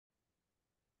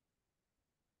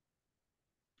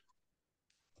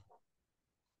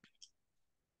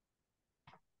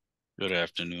Good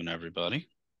afternoon, everybody.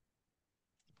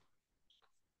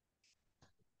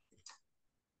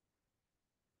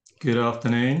 Good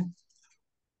afternoon.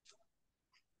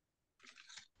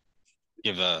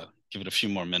 Give it a few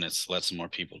more minutes, let some more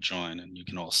people join, and you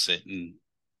can all sit and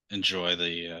enjoy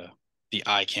the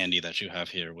eye candy that you have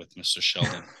here with Mr.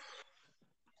 Sheldon.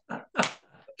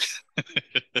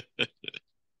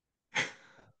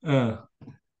 Uh,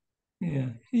 yeah,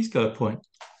 he's got a point.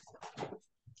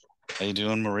 How you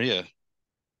doing, Maria?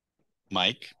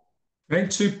 Mike?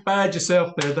 Ain't too bad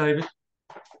yourself there, David.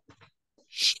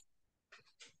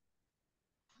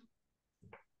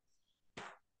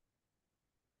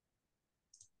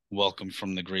 Welcome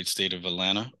from the great state of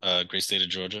Atlanta, great state of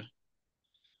Georgia,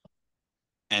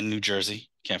 and New Jersey.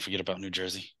 Can't forget about New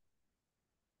Jersey.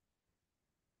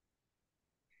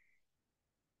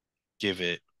 Give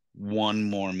it one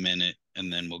more minute,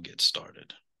 and then we'll get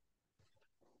started.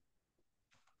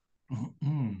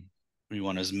 Mm-hmm. We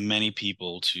want as many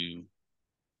people to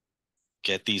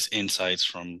get these insights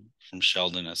from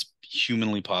Sheldon as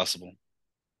humanly possible,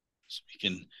 so we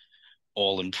can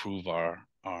all improve our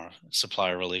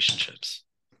supplier relationships.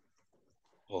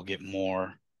 We'll get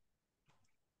more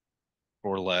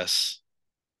or less,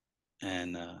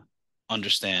 and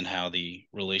understand how the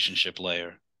relationship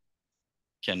layer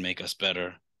can make us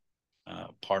better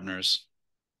partners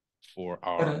for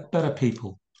our Better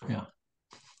people. Yeah.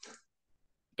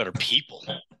 better people.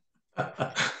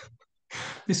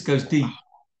 This goes deep.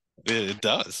 It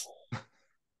does.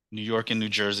 New York and New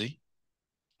Jersey.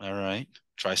 All right.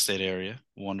 Tri-state area.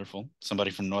 Wonderful.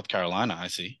 Somebody from North Carolina, I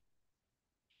see.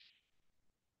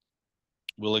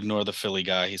 We'll ignore the Philly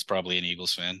guy. He's probably an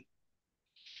Eagles fan.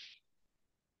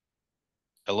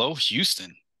 Hello,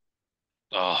 Houston.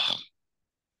 Oh,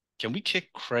 can we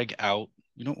kick Craig out?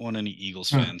 We don't want any Eagles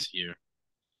Hmm. fans here.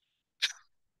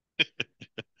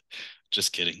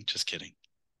 Just kidding. Just kidding.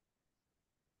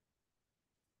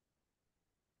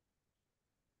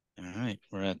 All right.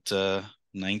 We're at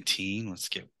 19. Let's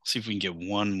see if we can get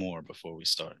one more before we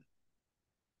start.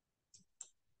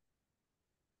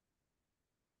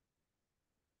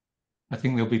 I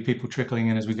think there'll be people trickling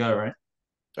in as we go, right?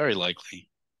 Very likely.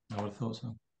 I would have thought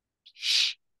so.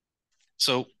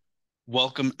 So,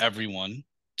 welcome everyone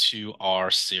to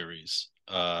our series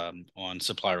on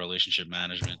supply relationship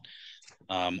management.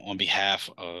 On behalf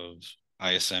of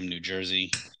ISM New Jersey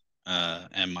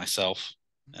and myself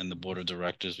and the board of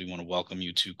directors, we want to welcome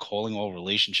you to Calling All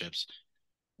Relationships,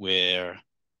 where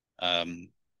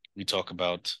we talk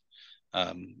about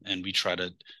and we try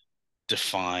to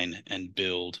define and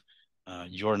build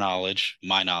your knowledge,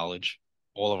 my knowledge,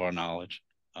 all of our knowledge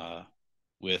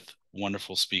with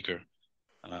wonderful speaker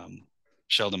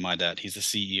Sheldon Mydat. He's the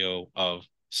CEO of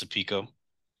Suppeco.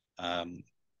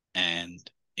 And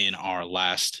in our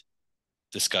last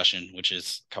discussion, which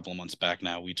is a couple of months back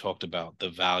now, we talked about the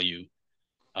value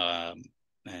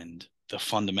and the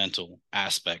fundamental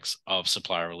aspects of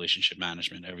supplier relationship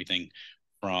management, everything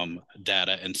from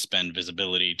data and spend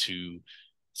visibility to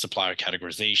supplier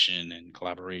categorization and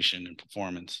collaboration and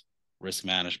performance risk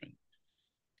management.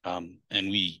 And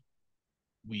we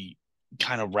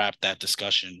kind of wrap that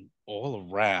discussion all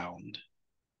around,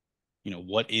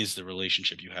 what is the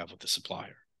relationship you have with the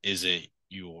supplier? Is it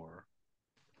your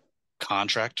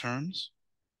contract terms?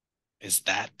 Is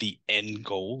that the end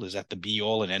goal? Is that the be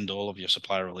all and end all of your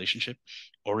supplier relationship?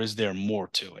 Or is there more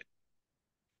to it?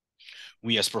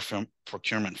 We as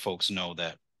procurement folks know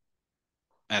that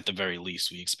at the very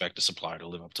least, we expect a supplier to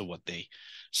live up to what they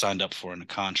signed up for in the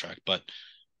contract, but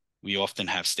we often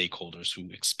have stakeholders who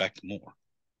expect more,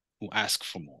 who ask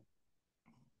for more.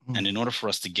 And in order for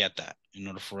us to get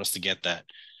that,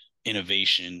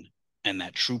 innovation and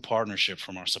that true partnership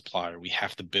from our supplier, we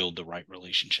have to build the right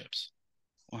relationships.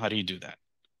 Well, how do you do that?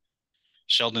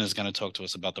 Sheldon is going to talk to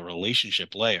us about the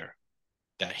relationship layer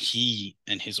that he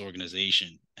and his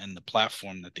organization and the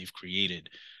platform that they've created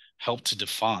help to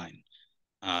define,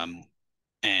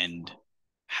 and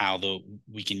how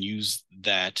we can use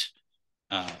that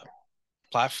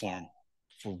platform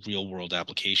for real world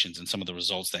applications and some of the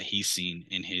results that he's seen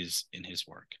in his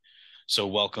work. So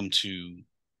welcome to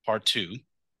part 2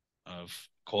 of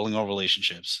Calling All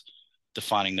Relationships,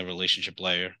 defining the relationship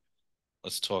layer.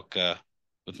 Let's talk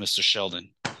with Mr.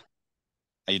 Sheldon. How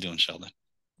you doing, Sheldon?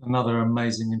 Another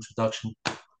amazing introduction.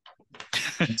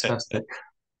 Fantastic.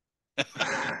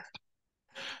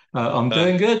 I'm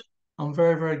doing good. I'm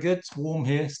very, very good. It's warm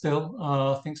here still.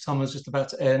 I think summer's just about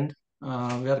to end.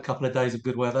 We had a couple of days of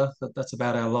good weather. That's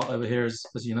about our lot over here, as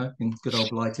you know, in good old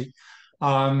Blighty.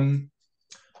 Um,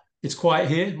 it's quiet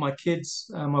here. My kids,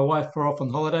 my wife are off on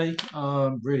holiday.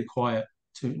 Really quiet.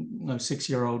 Two, no,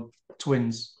 6-year-old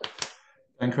twins.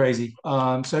 going crazy.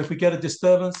 So if we get a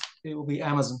disturbance, it will be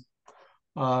Amazon.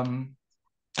 Um,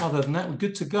 Other than that, we're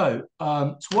good to go.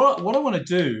 So what I want to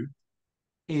do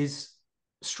is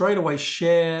straight away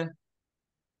share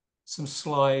some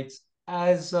slides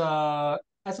as a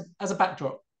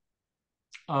backdrop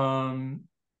um,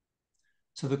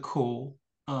 to the call.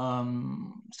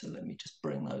 So let me just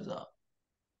bring those up.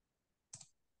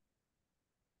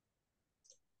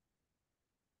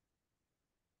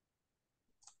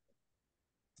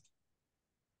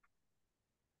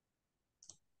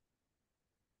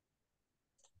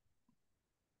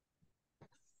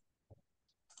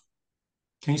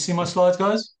 Can you see my slides,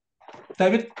 guys?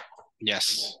 David?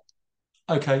 Yes.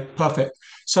 Okay, perfect.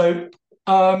 So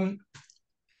um,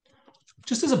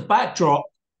 just as a backdrop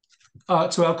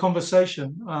to our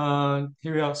conversation,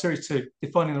 here we are, series 2,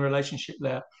 defining the relationship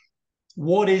layer.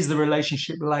 What is the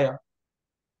relationship layer?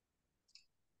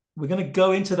 We're going to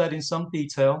go into that in some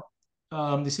detail.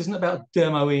 This isn't about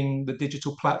demoing the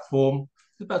digital platform.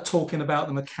 It's about talking about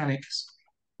the mechanics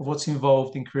of what's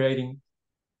involved in creating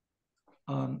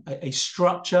a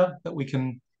structure that we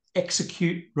can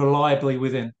execute reliably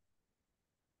within.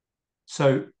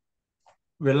 So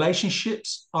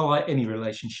relationships are like any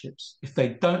relationships. If they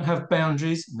don't have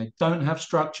boundaries and they don't have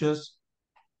structures,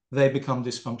 they become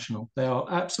dysfunctional. They are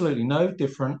absolutely no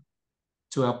different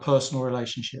to our personal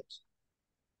relationships.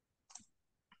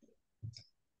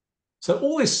 So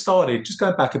all this started, just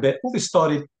going back a bit, all this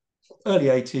started early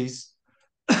 80s.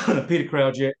 Peter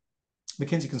Kraujik,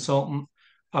 McKinsey consultant,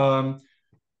 um,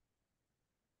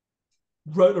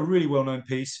 wrote a really well-known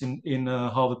piece in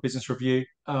Harvard Business Review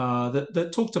that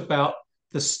talked about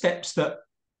the steps that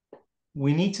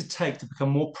we need to take to become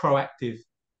more proactive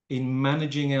in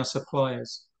managing our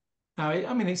suppliers. Now,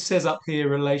 I mean, it says up here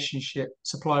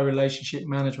supply relationship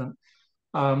management.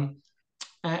 Um,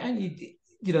 and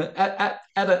you know,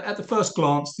 at the first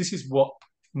glance, this is what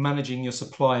managing your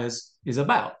suppliers is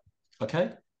about.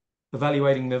 Okay,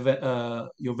 evaluating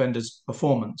your vendor's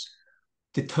performance,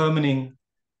 determining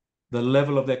the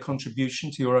level of their contribution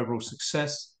to your overall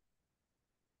success,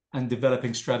 and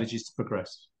developing strategies to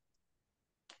progress.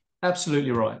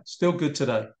 Absolutely right. Still good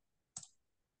today.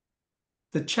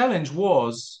 The challenge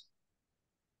was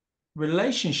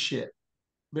relationship.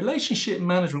 Relationship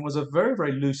management was a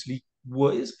very loosely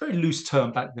it's a very loose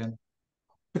term back then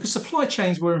because supply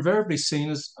chains were invariably seen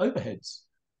as overheads.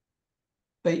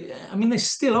 I mean, they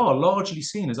still are largely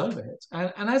seen as overheads.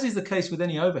 And as is the case with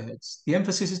any overheads, the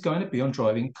emphasis is going to be on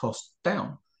driving costs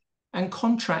down. And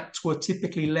contracts were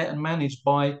typically let and managed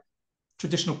by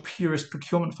traditional purist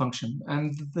procurement function.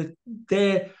 And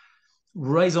their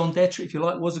raison d'etre, if you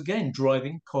like, was again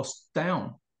driving costs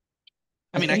down.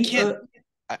 I And mean,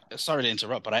 sorry to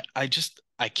interrupt, but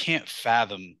I can't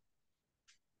fathom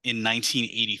in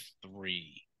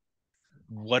 1983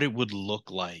 what it would look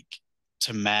like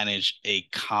to manage a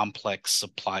complex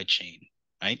supply chain,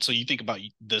 right? So you think about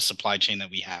the supply chain that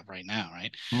we have right now,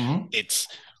 right? Mhm. It's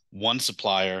one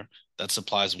supplier that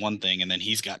supplies one thing, and then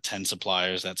he's got 10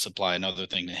 suppliers that supply another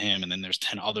thing to him, and then there's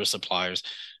 10 other suppliers.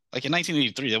 Like in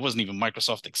 1983, there wasn't even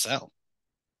Microsoft Excel.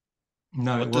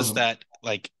 No, it What does wasn't. that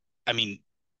like? I mean,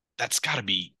 that's got to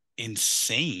be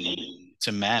insane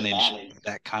to manage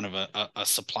that kind of a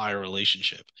supplier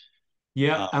relationship.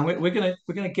 Yeah, Uh, and we're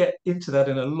gonna get into that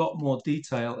in a lot more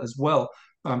detail as well.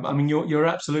 I mean, you're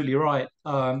absolutely right.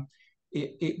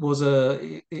 It was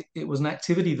an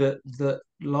activity that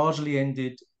largely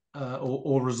ended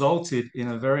or resulted in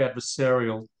a very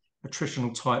adversarial,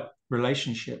 attritional type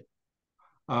relationship,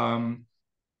 um,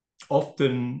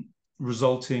 often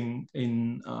resulting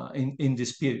in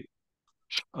dispute.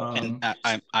 and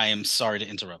Um, I am sorry to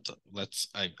interrupt.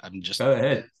 Go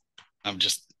ahead. I'm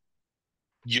just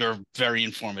you're very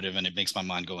informative, and it makes my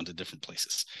mind go into different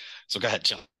places. So go ahead,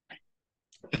 Jill.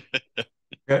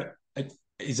 Okay.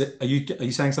 Is it? Are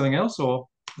you saying something else, or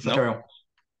should I Nope, carry on?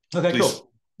 Okay, please.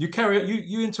 cool. You carry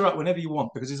you interrupt whenever you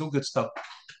want because it's all good stuff.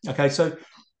 Okay, so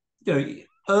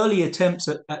early attempts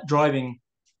at driving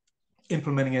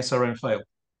implementing SRM failed.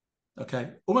 Okay,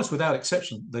 almost without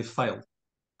exception, they failed.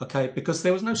 Okay, because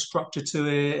there was no structure to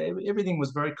it. Everything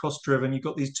was very cost driven. You've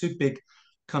got these two big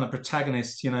kind of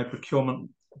protagonists, procurement,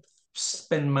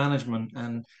 spend management,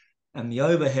 and the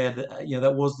overhead.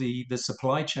 That was the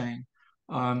supply chain.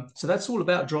 So that's all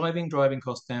about driving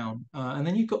costs down. And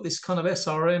then you've got this kind of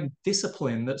SRM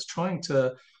discipline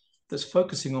that's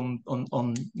focusing on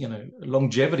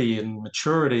longevity and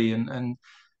maturity and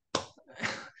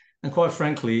quite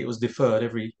frankly, it was deferred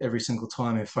every single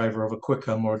time in favor of a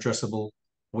quicker, more addressable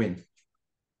win.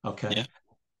 Okay,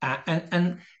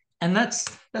 Yeah. And that's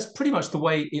pretty much the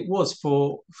way it was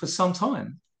for some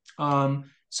time.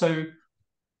 So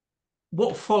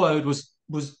what followed was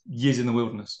years in the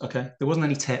wilderness. Okay, there wasn't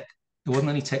any tech. There wasn't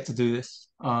any tech to do this.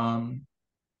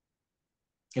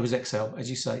 It was Excel, as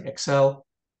you say, Excel,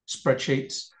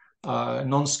 spreadsheets,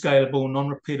 non-scalable,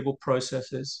 non-repeatable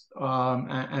processes,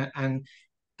 and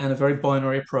a very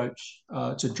binary approach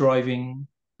to driving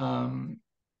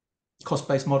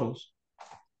cost-based models.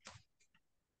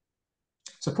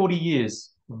 So 40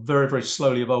 years, very, very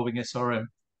slowly evolving SRM.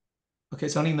 Okay,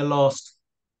 it's only in the last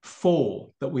 4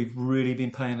 that we've really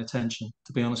been paying attention,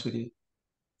 to be honest with you.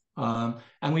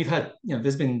 And we've had,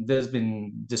 there's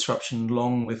been disruption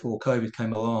long before COVID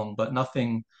came along, but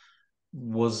nothing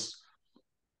was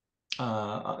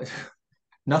uh,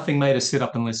 nothing made us sit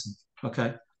up and listen.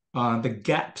 Okay, the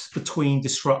gaps between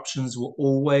disruptions were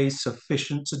always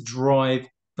sufficient to drive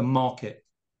the market.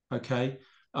 Okay,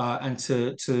 and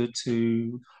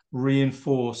to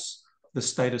reinforce the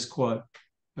status quo.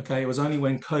 Okay, it was only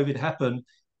when COVID happened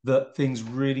that things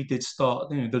really did start.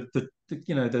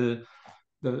 The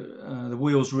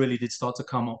wheels really did start to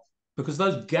come off, because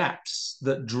those gaps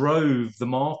that drove the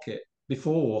market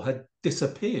before had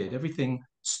disappeared. Everything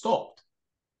stopped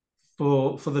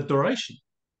for the duration.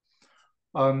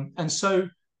 And so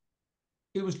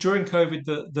it was during COVID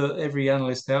that every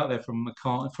analyst out there, from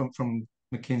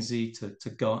McKinsey to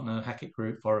Gartner, Hackett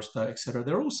Group, Forrester, etc.,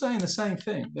 they're all saying the same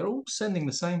thing. They're all sending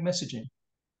the same messaging.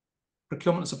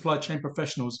 Procurement and supply chain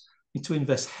professionals need to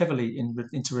invest heavily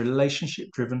into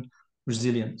relationship-driven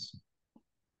resilience.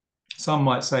 Some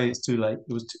might say it's too late.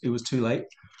 It was too late.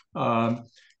 The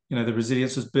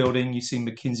resilience was building. You see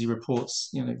McKinsey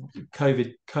reports,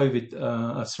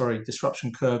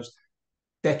 disruption curves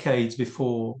decades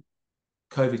before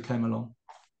COVID came along.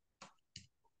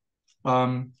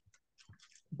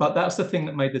 But that's the thing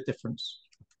that made the difference,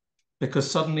 because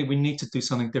suddenly we need to do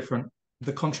something different.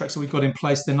 The contracts that we've got in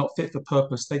place, they're not fit for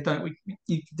purpose. They don't.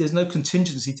 There's no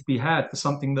contingency to be had for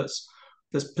something that's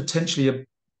potentially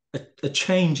a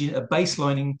change in a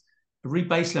rebaselining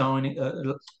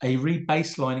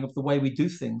of the way we do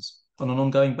things on an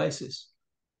ongoing basis.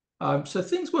 So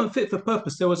things weren't fit for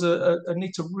purpose. There was a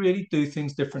need to really do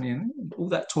things differently, and all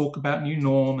that talk about new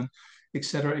norm and et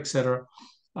cetera,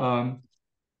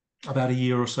 about a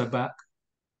year or so back.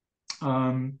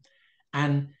 And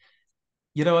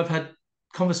I've had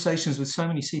conversations with so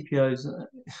many CPOs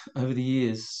over the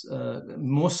years,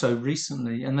 more so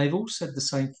recently, and they've all said the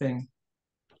same thing.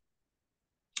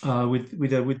 With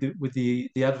the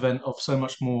advent of so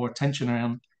much more attention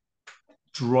around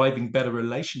driving better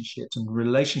relationships and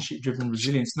relationship-driven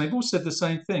resilience, and they've all said the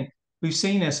same thing. We've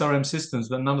seen SRM systems,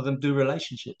 but none of them do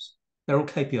relationships. They're all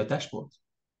KPI dashboards.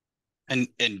 And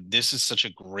this is such a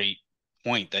great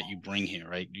point that you bring here,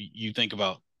 right? You think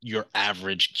about your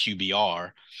average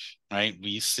QBR, right?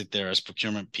 We sit there as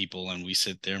procurement people and we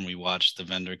sit there and we watch the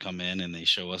vendor come in and they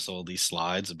show us all these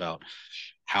slides about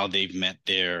how they've met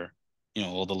their,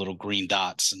 all the little green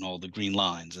dots and all the green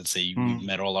lines that say we've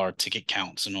met all our ticket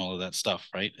counts and all of that stuff,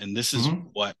 right? And this is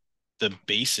what the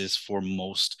basis for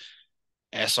most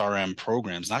SRM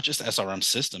programs, not just SRM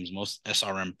systems, most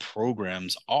SRM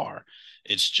programs are.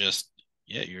 It's just,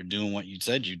 you're doing what you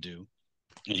said you do,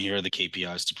 and here are the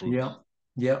KPIs to prove it.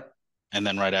 Yeah. And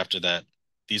then right after that,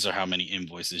 these are how many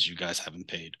invoices you guys haven't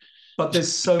paid. But there's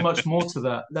so much more to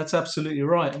that. That's absolutely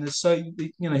right. And there's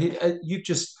you've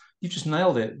just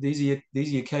nailed it. These are your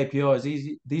KPIs.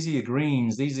 These are your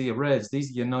greens. These are your reds.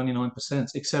 These are your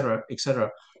 99%, et cetera, et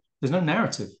cetera. There's no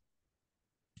narrative.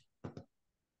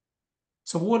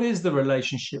 So what is the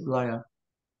relationship layer?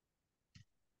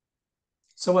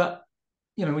 So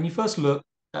when you first look,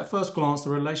 at first glance,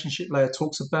 the relationship layer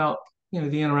talks about,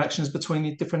 the interactions between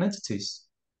the different entities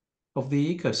of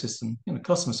the ecosystem,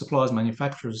 customers, suppliers,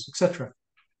 manufacturers, etc.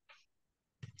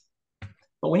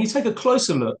 But when you take a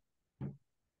closer look,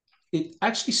 it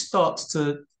actually starts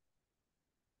to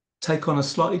take on a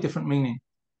slightly different meaning.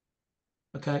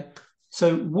 Okay,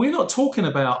 so we're not talking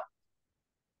about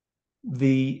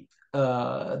the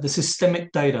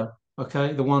systemic data,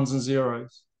 okay, the ones and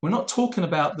zeros. We're not talking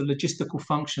about the logistical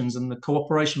functions and the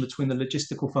cooperation between the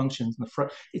logistical functions and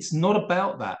it's not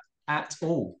about that at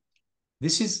all.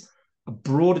 This is a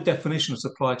broader definition of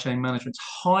supply chain management.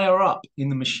 It's higher up in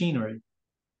the machinery.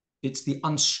 It's the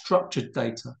unstructured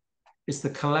data. It's the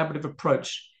collaborative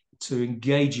approach to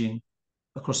engaging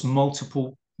across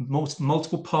multiple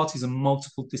parties and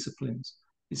multiple disciplines.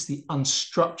 It's the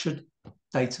unstructured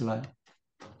data layer.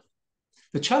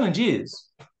 The challenge is,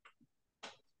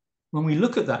 when we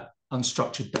look at that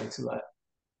unstructured data layer,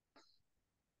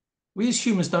 we as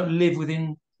humans don't live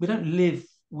within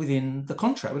the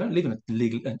contract. We don't live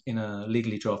in a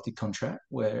legally drafted contract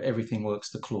where everything works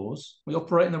to clause. We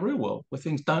operate in the real world where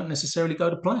things don't necessarily go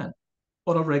to plan.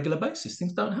 on a regular basis.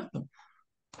 Things don't happen.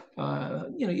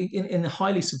 In a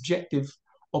highly subjective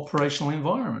operational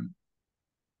environment.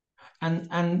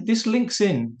 And this links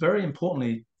in very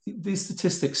importantly, these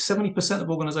statistics, 70% of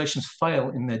organizations fail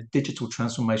in their digital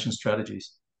transformation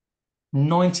strategies.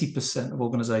 90% of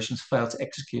organizations fail to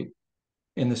execute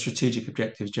in the strategic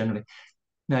objectives generally.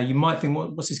 Now, you might think,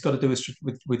 what's this got to do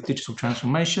with digital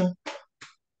transformation?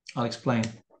 I'll explain.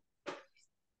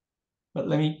 But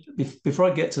before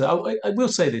I get to that, I will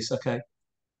say this, okay?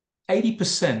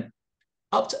 80%,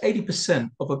 up to 80%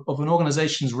 of an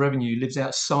organization's revenue lives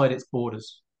outside its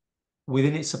borders,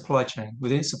 within its supply chain,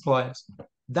 within its suppliers.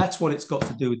 That's what it's got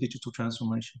to do with digital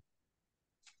transformation.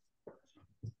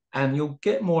 And you'll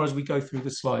get more as we go through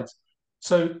the slides.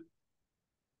 So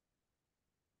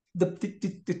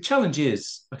the challenge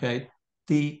is, okay,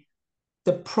 the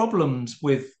problems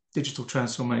with digital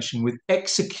transformation, with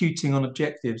executing on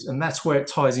objectives, and that's where it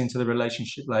ties into the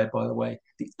relationship layer, by the way,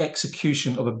 the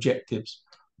execution of objectives,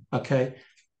 okay?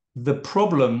 The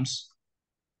problems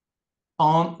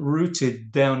aren't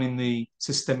rooted down in the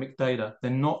systemic data.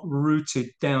 They're not rooted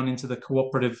down into the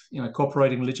cooperating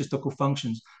logistical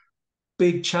functions.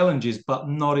 Big challenges, but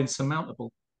not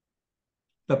insurmountable.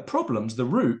 The problems, the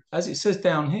root, as it says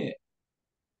down here,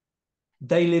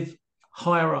 they live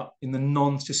higher up in the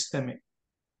non-systemic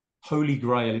holy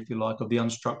grail, if you like, of the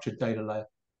unstructured data layer,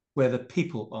 where the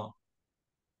people are.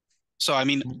 So, I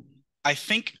mean, I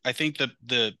think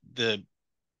the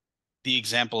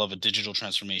example of a digital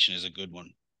transformation is a good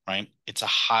one, right? It's a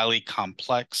highly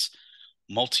complex,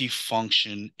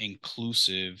 multifunction,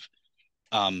 inclusive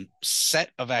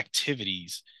set of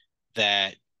activities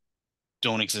that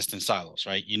don't exist in silos,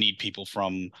 right? You need people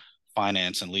from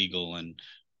finance and legal and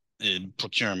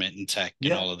procurement and tech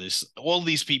and all of this. All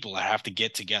these people have to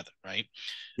get together, right?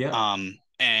 Yeah.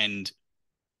 And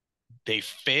they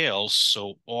fail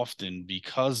so often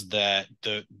because that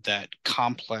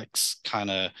complex kind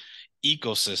of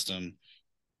ecosystem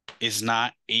is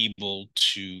not able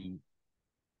to,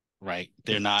 right?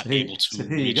 They're not able to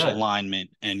reach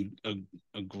alignment and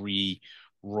agree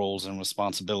roles and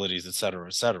responsibilities, et cetera,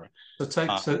 et cetera.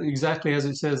 So exactly as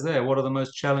it says there, what are the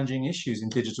most challenging issues in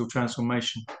digital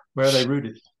transformation? Where are they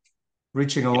rooted?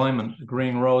 Reaching alignment,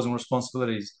 agreeing roles and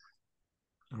responsibilities,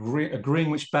 agreeing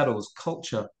which battles,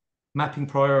 culture, mapping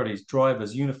priorities,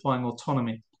 drivers, unifying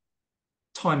autonomy,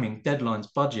 timing, deadlines,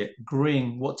 budget,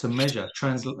 agreeing what to measure,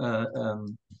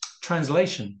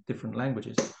 translation, different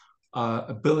languages,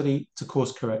 ability to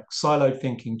course correct, siloed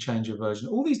thinking, change of version,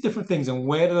 all these different things. And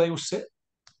where do they all sit?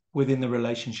 Within the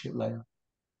relationship layer.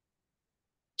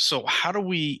 So how do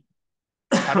we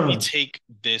take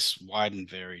this wide and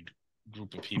varied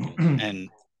group of people and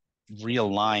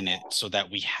realign it so that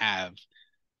we have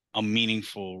a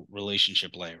meaningful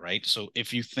relationship layer, right? So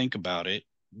if you think about it,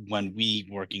 when we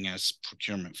working as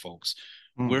procurement folks,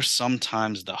 we're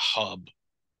sometimes the hub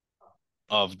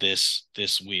of this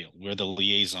wheel. We're the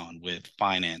liaison with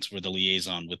finance, we're the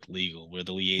liaison with legal, we're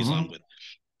the liaison with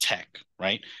tech,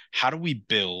 right? How do we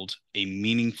build a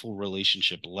meaningful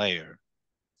relationship layer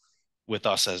with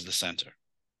us as the center?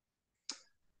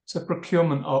 So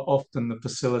procurement are often the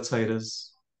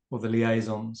facilitators or the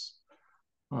liaisons,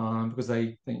 because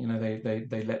they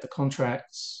let the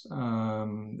contracts.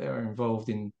 They're involved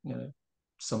in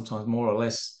sometimes more or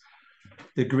less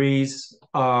degrees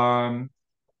beyond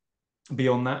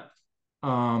that.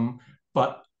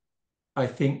 But I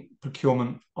think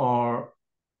procurement are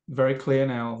very clear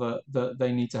now that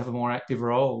they need to have a more active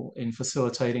role in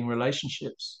facilitating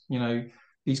relationships.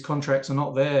 These contracts are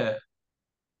not there.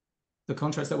 The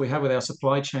contracts that we have with our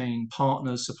supply chain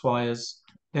partners, suppliers,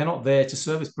 they're not there to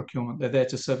service procurement. They're there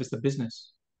to service the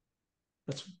business.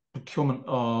 That's procurement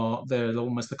they're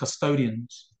almost the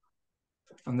custodians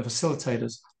and the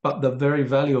facilitators. But the very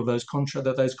value of those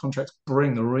contracts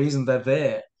bring, the reason they're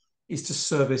there is to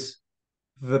service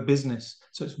the business.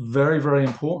 So it's very, very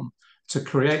important to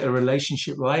create a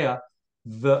relationship layer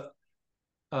that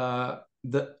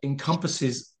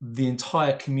encompasses the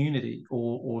entire community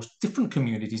or different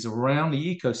communities around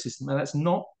the ecosystem. And that's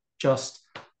not just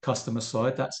customer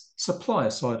side, that's supplier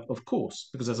side, of course,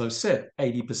 because as I've said,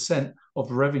 80%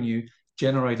 of revenue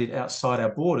generated outside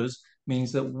our borders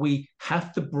means that we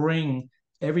have to bring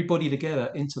everybody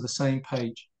together into the same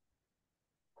page.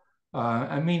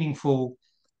 A meaningful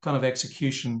kind of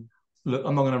execution. Look,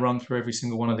 I'm not going to run through every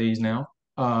single one of these now.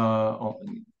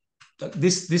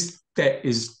 This deck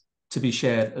is to be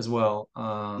shared as well,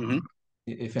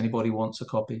 if anybody wants a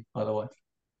copy, by the way.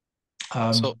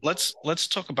 So let's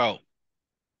talk about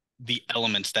the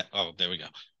elements that there we go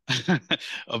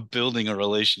of building a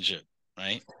relationship,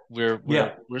 right? We're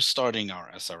starting our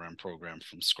SRM program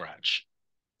from scratch.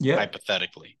 Yeah.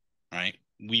 hypothetically, right?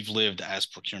 We've lived as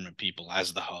procurement people,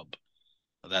 as the hub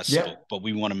of that Yeah. spoke, but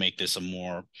we want to make this a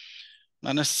more,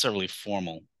 not necessarily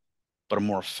formal, but a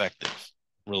more effective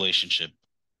relationship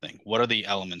thing. What are the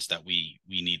elements that we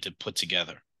need to put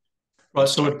together and Right,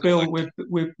 so start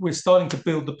collecting? we're starting to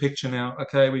build the picture now.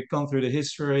 Okay, we've gone through the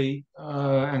history,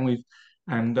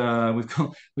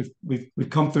 we've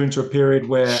come through into a period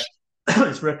where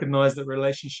it's recognized that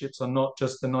relationships are not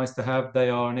just a nice to have; they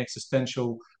are an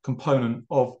existential component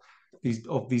of these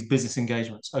business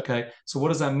engagements. Okay, so what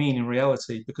does that mean in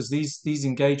reality? Because these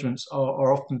engagements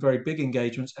are often very big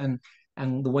engagements, and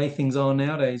the way things are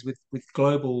nowadays with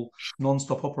global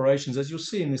non-stop operations, as you'll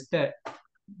see in this deck,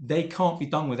 they can't be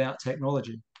done without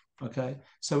technology. Okay,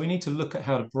 so we need to look at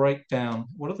how to break down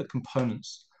what are the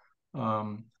components,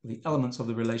 the elements of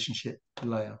the relationship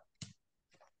layer.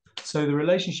 So the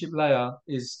relationship layer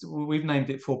is, we've named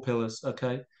it 4 pillars.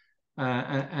 Okay,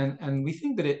 and we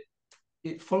think that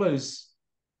it follows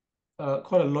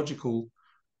quite a logical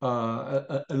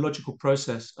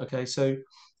process. Okay, so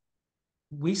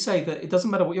we say that it doesn't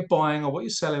matter what you're buying or what you're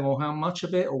selling or how much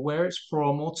of it or where it's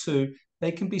from or to,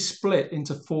 they can be split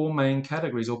into 4 main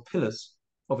categories or pillars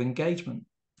of engagement.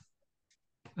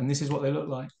 And this is what they look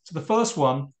like. So the first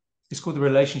one is called the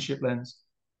relationship lens.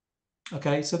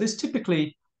 Okay, so this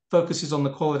typically focuses on the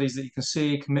qualities that you can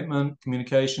see: commitment,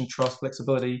 communication, trust,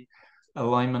 flexibility,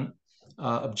 alignment,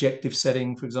 objective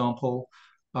setting, for example.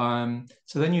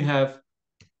 So then you have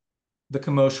the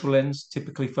commercial lens,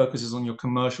 typically focuses on your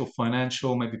commercial,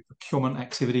 financial, maybe procurement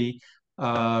activity,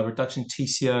 reduction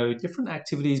TCO, different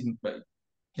activities,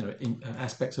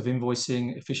 aspects of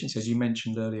invoicing, efficiency, as you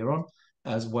mentioned earlier on,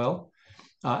 as well,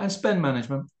 and spend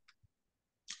management.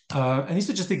 And these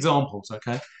are just examples,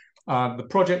 okay? The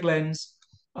project lens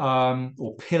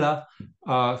or pillar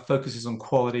focuses on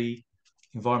quality,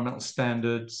 environmental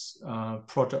standards,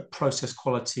 product process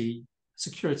quality,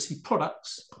 security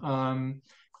products.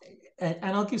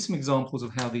 And I'll give some examples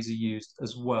of how these are used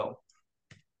as well.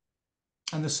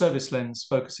 And the service lens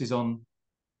focuses on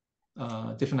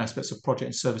different aspects of project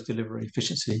and service delivery,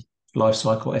 efficiency,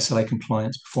 lifecycle, SLA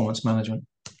compliance, performance management.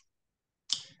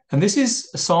 And this is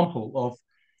a sample of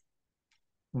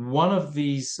one of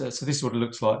these. So this is what it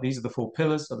looks like. These are the 4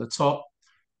 pillars at the top.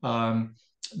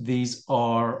 These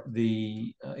are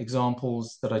the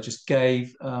examples that I just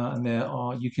gave,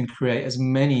 and you can create as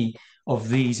many of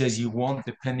these as you want,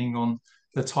 depending on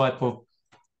the type of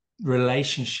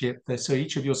relationship. So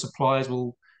each of your suppliers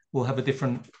will have a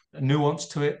different nuance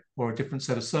to it or a different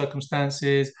set of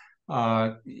circumstances.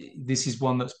 This is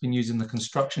one that's been used in the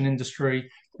construction industry,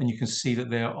 and you can see that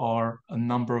there are a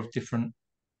number of different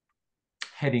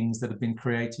headings that have been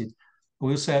created.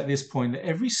 We'll say at this point that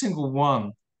every single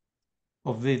one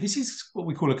of this is what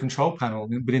we call a control panel,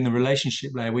 but in the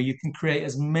relationship layer, where you can create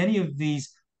as many of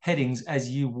these headings as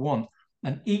you want.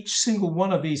 And each single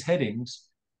one of these headings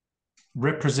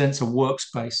represents a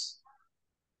workspace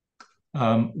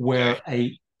where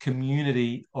a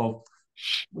community of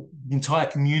the entire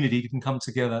community can come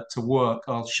together to work.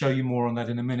 I'll show you more on that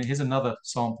in a minute. Here's another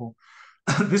sample.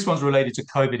 This one's related to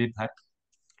COVID impact.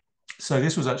 So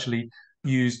this was actually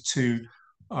used to.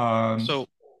 So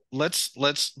let's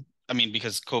I mean,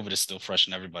 because COVID is still fresh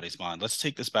in everybody's mind, let's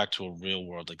take this back to a real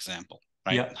world example,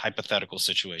 right? Yeah. Hypothetical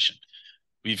situation.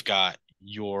 We've got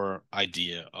your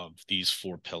idea of these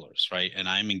 4 pillars, right? And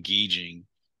I'm engaging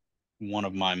one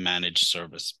of my managed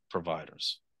service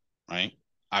providers, right?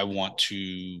 I want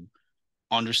to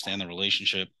understand the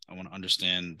relationship. I want to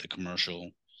understand the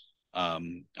commercial. I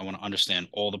want to understand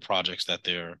all the projects that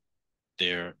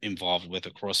they're involved with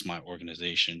across my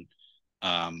organization,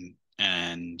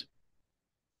 and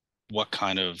what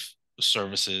kind of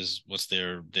services, what's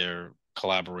their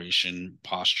collaboration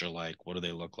posture like, what do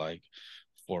they look like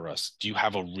for us? Do you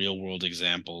have a real world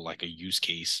example, like a use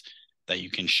case that you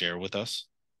can share with us?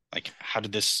 Like, how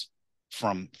did this,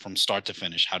 from start to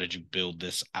finish, how did you build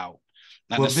this out?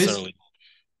 Not Well, necessarily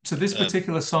this uh,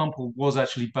 particular sample was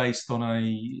actually based on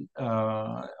a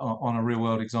real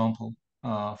world example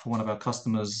for one of our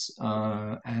customers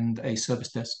and a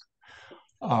service desk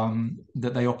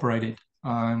that they operated,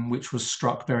 which was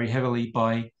struck very heavily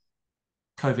by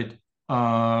COVID,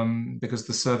 because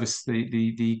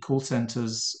the call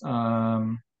centers,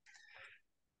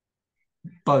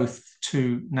 both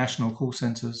 2 national call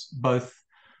centers, both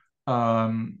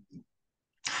um,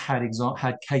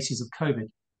 had cases of COVID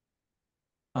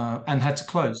and had to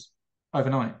close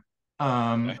overnight,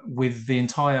 okay. with the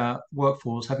entire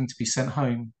workforce having to be sent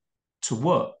home to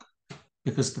work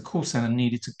because the call center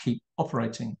needed to keep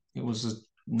operating. It was a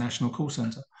national call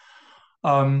center.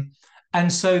 Um,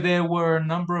 and so there were a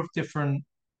number of different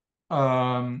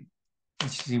You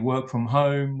see work from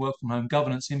home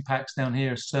governance impacts down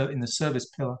here. So in the service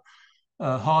pillar,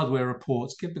 hardware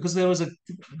reports, because there was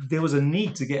a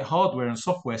need to get hardware and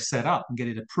software set up and get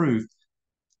it approved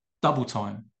double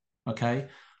time. Okay,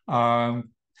 um,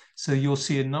 so you'll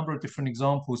see a number of different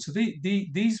examples. So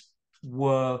these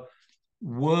were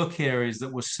work areas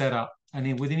that were set up,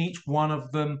 and within each one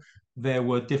of them, there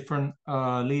were different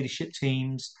leadership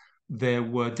teams. There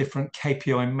were different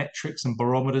KPI metrics and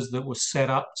barometers that were set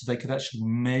up so they could actually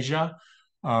measure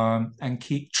and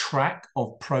keep track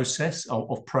of progress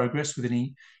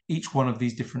within each one of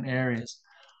these different areas.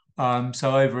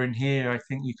 So over in here, I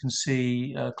think you can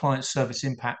see client service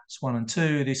impacts 1 and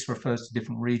 2. This refers to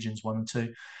different regions, 1 and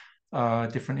 2,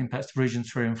 different impacts to region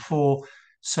 3 and 4.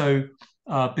 So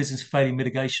business failure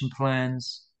mitigation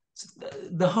plans,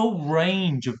 the whole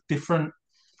range of different,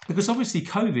 because obviously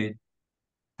COVID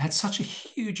had such a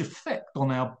huge effect on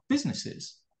our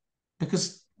businesses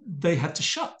because they had to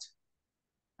shut.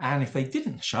 And if they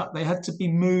didn't shut, they had to be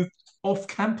moved off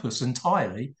campus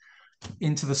entirely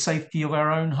into the safety of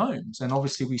our own homes. And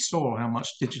obviously, we saw how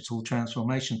much digital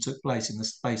transformation took place in the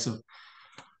space of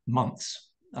months.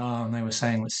 They were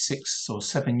saying that 6 or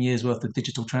 7 years worth of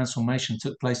digital transformation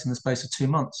took place in the space of 2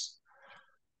 months.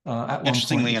 At one point,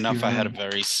 Interestingly if you enough, I had a remember.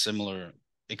 very similar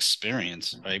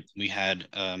experience, right? We had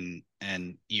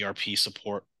an ERP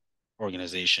support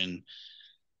organization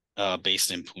based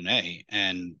in Pune,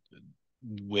 and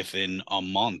within a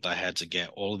month, I had to get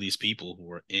all of these people who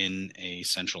were in a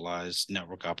centralized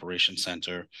network operations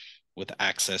center with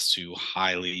access to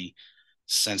highly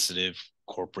sensitive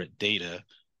corporate data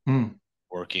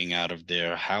working out of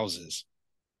their houses.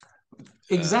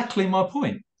 Exactly my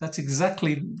point. That's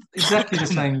exactly the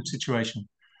same situation.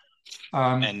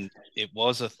 And it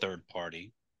was a third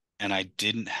party, and I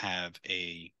didn't have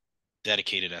a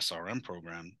dedicated SRM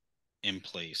program in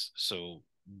place. So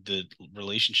the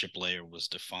relationship layer was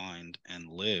defined and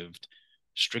lived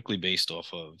strictly based off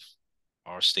of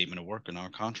our statement of work and our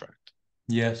contract.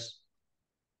 Yes.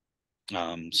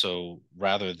 So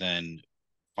rather than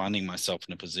finding myself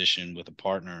in a position with a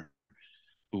partner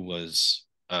who was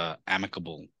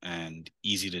amicable and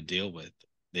easy to deal with,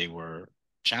 they were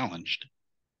challenged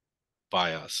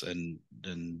by us, and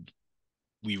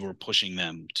we were pushing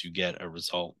them to get a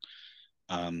result.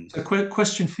 So, quick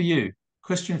question for you.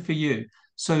 Question for you.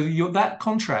 So, that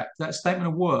contract, that statement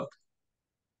of work,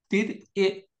 did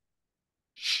it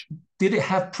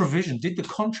have provision? Did the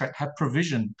contract have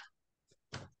provision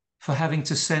for having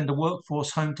to send a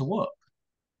workforce home to work?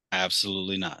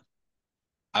 Absolutely not.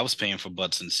 I was paying for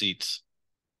butts and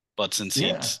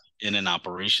Yeah. seats in an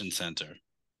operation center,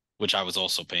 which I was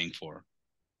also paying for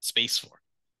space for.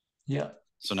 Yeah.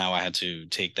 So now I had to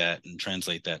take that and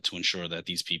translate that to ensure that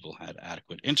these people had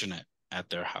adequate internet at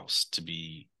their house to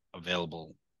be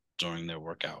available during their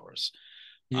work hours.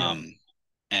 Yeah.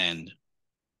 And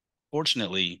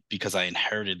fortunately, because I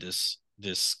inherited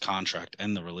this contract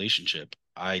and the relationship,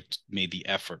 I made the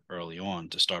effort early on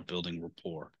to start building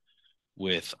rapport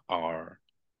with our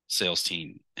sales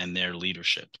team and their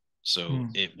leadership. So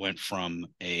it went from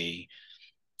a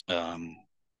um,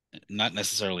 not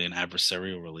necessarily an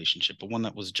adversarial relationship, but one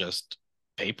that was just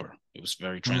paper. It was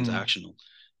very transactional.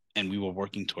 And we were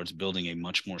working towards building a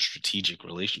much more strategic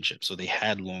relationship. So they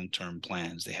had long-term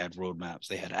plans, they had roadmaps,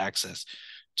 they had access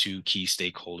to key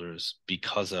stakeholders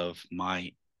because of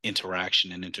my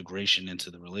interaction and integration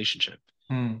into the relationship.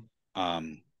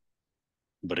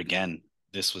 But again,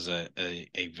 this was a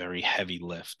very heavy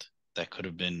lift that could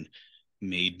have been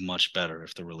made much better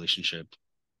if the relationship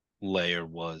layer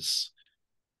was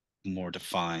more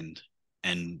defined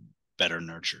and better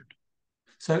nurtured.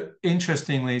 So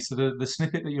interestingly, so the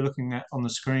snippet that you're looking at on the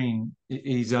screen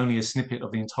is only a snippet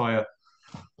of the entire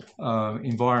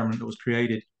environment that was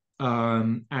created.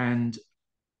 And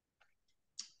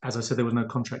as I said, there was no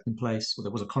contract in place. Well,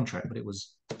 there was a contract, but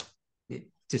it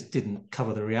just didn't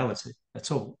cover the reality at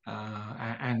all.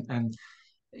 And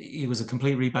it was a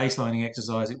complete rebaselining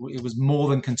exercise. It was more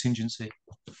than contingency.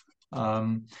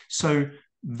 So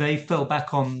they fell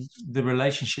back on the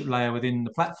relationship layer within the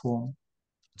platform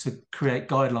to create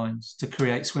guidelines, to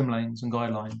create swim lanes and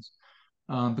guidelines,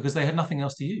 because they had nothing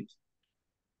else to use.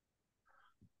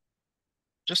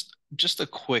 Just a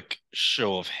quick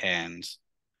show of hands.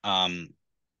 Um,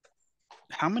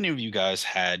 how many of you guys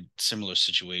had similar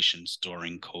situations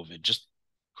during COVID? Just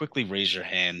quickly raise your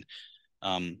hand.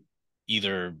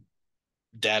 Either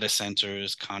data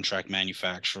centers, contract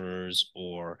manufacturers,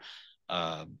 or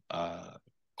uh, uh,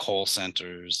 call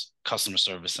centers, customer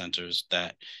service centers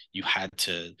that you had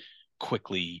to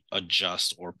quickly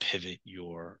adjust or pivot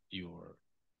your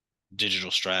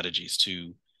digital strategies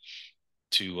to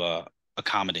to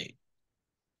accommodate?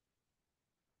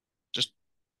 Just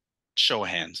show of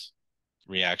hands,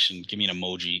 reaction. Give me an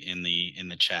emoji in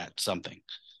the chat, something.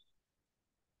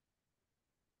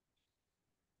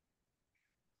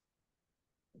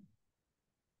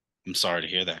 I'm sorry to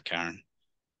hear that, Karen.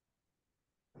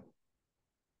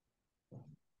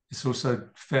 It's also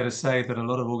fair to say that a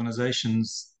lot of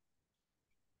organizations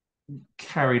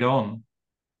carried on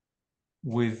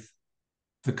with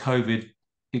the COVID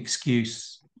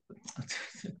excuse,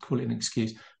 call it an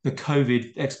excuse, the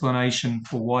COVID explanation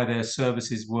for why their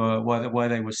services were, why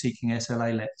they were seeking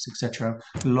SLA lets, etc.,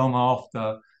 long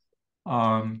after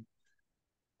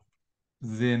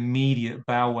the immediate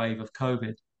bow wave of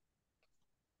COVID.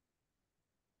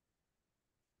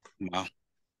 Wow. Do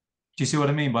you see what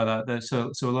I mean by that?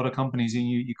 So a lot of companies,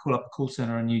 you call up a call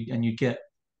center and you get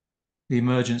the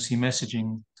emergency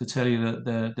messaging to tell you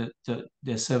that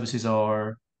their services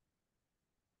are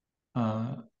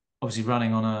uh, obviously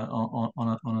running on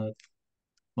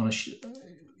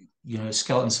a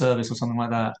skeleton service or something like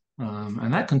that,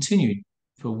 and that continued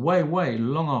for way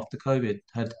long after COVID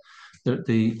had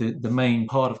the main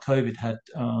part of COVID had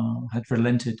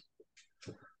relented.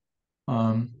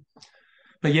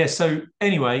 But yeah, so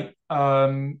anyway,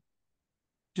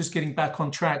 just getting back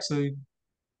on track. So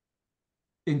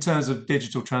in terms of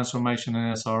digital transformation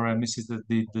and SRM, this is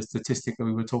the statistic that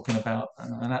we were talking about,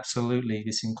 and absolutely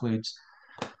this includes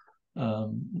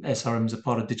SRM as a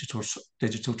part of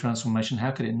digital transformation. How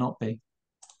could it not be?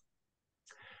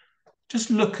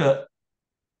 Just look at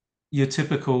your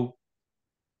typical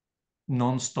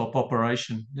non-stop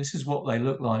operation. This is what they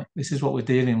look like. This is what we're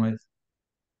dealing with.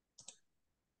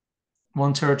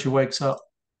 One territory wakes up,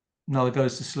 another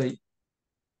goes to sleep.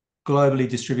 Globally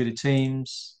distributed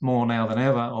teams, more now than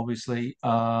ever, obviously,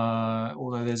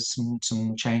 although there's some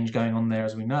change going on there,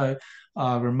 as we know.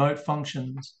 Remote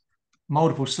functions,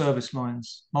 multiple service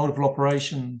lines, multiple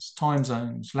operations, time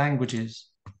zones, languages.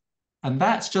 And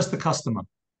that's just the customer.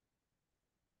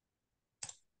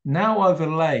 Now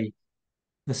overlay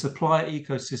the supplier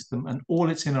ecosystem and all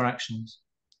its interactions.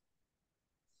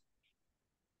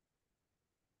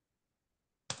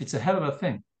 It's a hell of a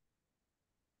thing.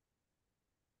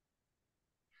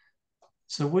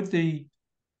 So with the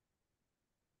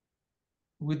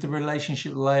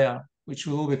relationship layer, which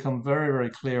will all become very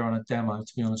clear on a demo,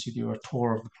 to be honest with you, or a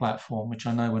tour of the platform, which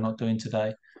I know we're not doing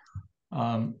today,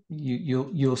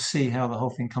 you'll see how the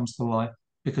whole thing comes to life,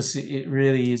 because it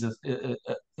really is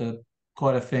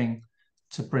quite a thing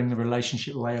to bring the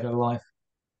relationship layer to life,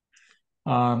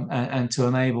 and to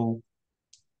enable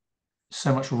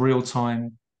so much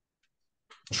real-time,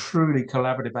 truly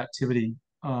collaborative activity,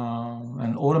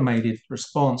 and automated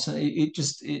response. It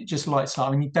just lights up.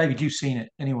 I mean, David, you've seen it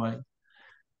anyway.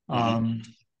 Mm-hmm.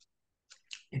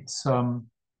 It's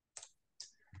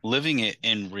Living it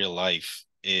in real life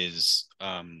is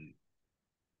often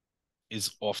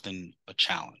a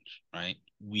challenge, right?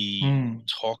 We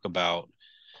talk about,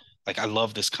 like, I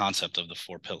love this concept of the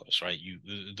four pillars, right?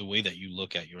 The way that you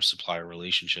look at your supplier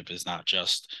relationship is not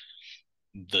just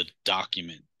the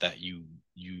document that you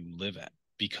live at,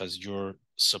 because your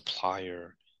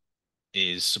supplier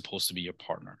is supposed to be your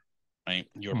partner, right?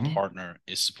 Your partner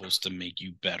is supposed to make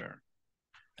you better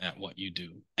at what you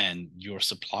do, and your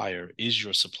supplier is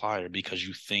your supplier because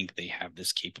you think they have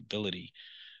this capability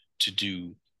to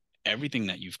do everything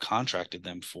that you've contracted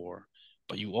them for,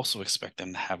 but you also expect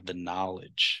them to have the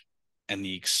knowledge and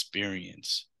the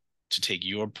experience to take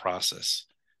your process,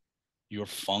 your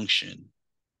function,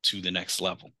 to the next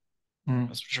level.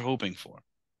 That's what you're hoping for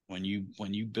when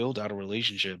you build out a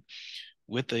relationship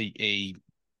with a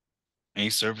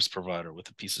service provider with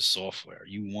a piece of software.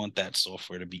 You want that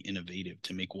software to be innovative,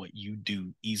 to make what you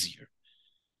do easier.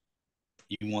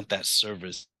 You want that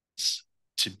service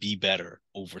to be better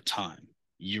over time.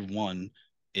 Year one,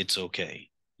 it's okay.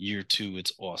 Year two,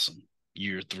 it's awesome.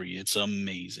 Year three, it's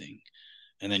amazing.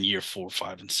 And then year 4,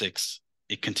 5, and 6,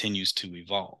 it continues to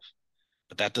evolve.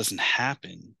 But that doesn't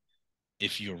happen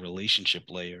if your relationship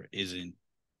layer isn't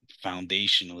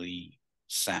foundationally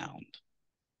sound.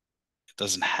 It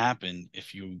doesn't happen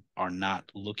if you are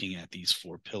not looking at these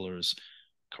 4 pillars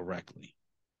correctly.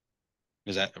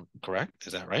 Is that correct?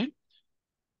 Is that right?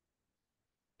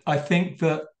 I think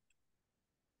that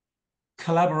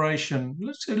collaboration,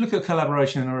 let's look at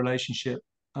collaboration in a relationship.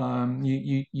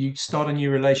 You start a new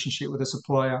relationship with a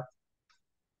supplier.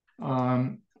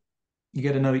 You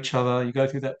get to know each other. You go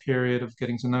through that period of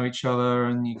getting to know each other,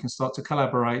 and you can start to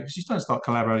collaborate. Because you don't start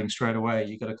collaborating straight away.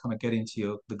 You got to kind of get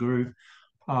into the groove,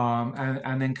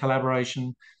 and then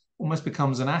collaboration almost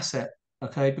becomes an asset.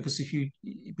 Okay, because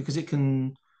because it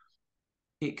can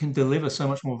it can deliver so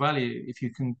much more value if you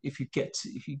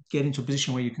get into a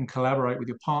position where you can collaborate with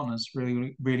your partners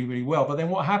really, really, really well. But then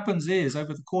what happens is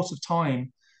over the course of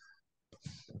time,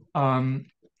 um,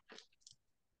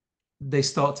 they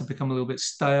start to become a little bit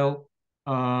stale.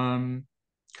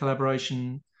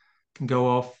 Collaboration can go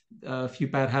off. A few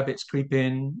bad habits creep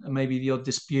in. Maybe the odd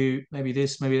dispute. Maybe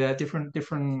this. Maybe that. Different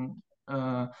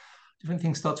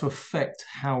things start to affect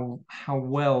how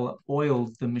well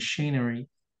oiled the machinery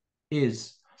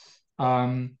is.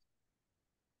 Um,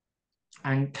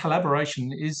 and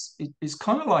collaboration is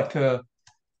kind of like a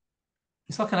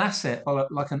it's like an asset, or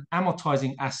like an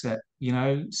amortizing asset,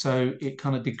 so it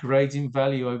kind of degrades in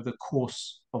value over the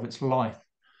course of its life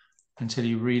until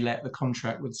you relet the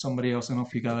contract with somebody else and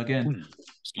off you go again.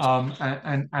 Excuse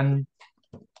me. And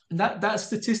that's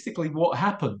statistically what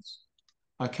happens.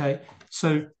 Okay,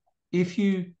 so if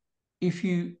you if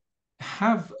you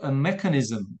have a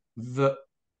mechanism that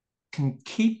can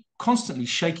keep constantly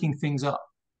shaking things up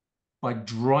by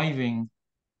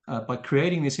by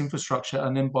creating this infrastructure,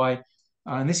 and then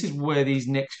and this is where these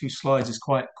next few slides is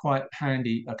quite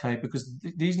handy, okay? Because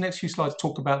these next few slides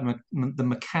talk about the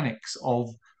mechanics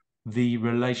of the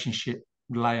relationship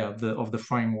layer of the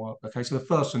framework. Okay, so the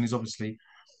first one is obviously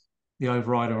the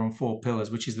overrider on 4 pillars,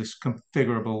 which is this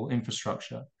configurable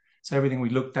infrastructure. So everything we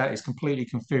looked at is completely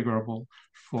configurable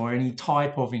for any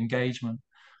type of engagement,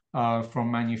 from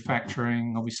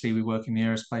manufacturing. Obviously, we work in the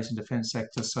aerospace and defense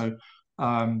sector, so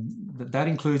that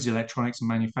includes electronics and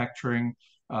manufacturing,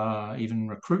 even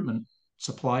recruitment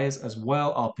suppliers as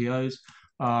well, RPOs.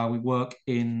 We work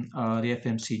in the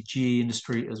FMCG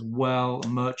industry as well,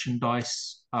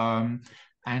 merchandise.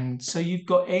 And so you've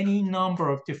got any number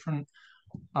of different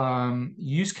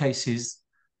use cases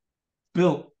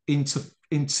built into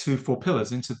 4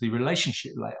 pillars, into the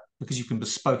relationship layer, because you can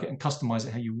bespoke it and customize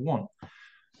it how you want.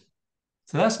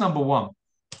 So that's number one.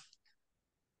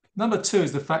 Number two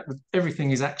is the fact that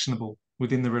everything is actionable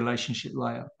within the relationship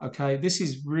layer. Okay, this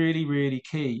is really, really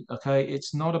key. Okay,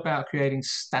 it's not about creating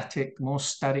more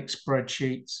static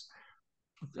spreadsheets,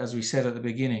 as we said at the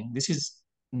beginning. This is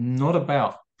not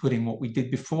about putting what we did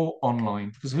before online,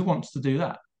 because who wants to do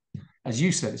that? As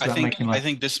you said, it's I about think making I life.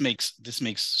 think this makes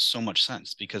so much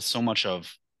sense because so much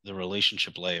of the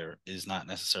relationship layer is not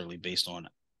necessarily based on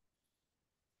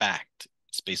fact.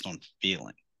 It's based on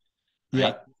feeling, right?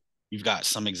 Yeah. You've got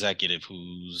some executive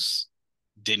who's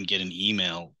didn't get an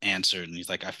email answered and he's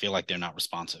like, I feel like they're not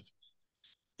responsive,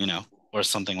 or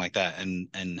something like that.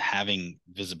 And having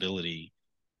visibility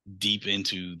deep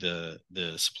into the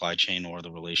supply chain or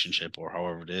the relationship or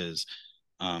however it is,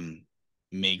 um,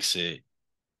 makes it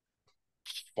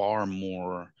far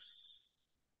more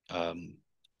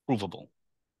provable.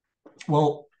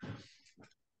 Well,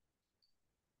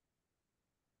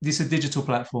 this is a digital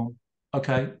platform.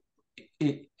 Okay,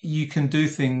 you can do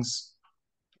things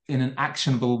in an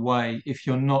actionable way if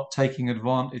you're not taking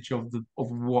advantage of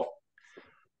what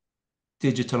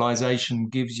digitalization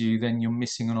gives you. Then you're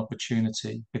missing an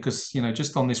opportunity, because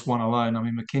just on this one alone, I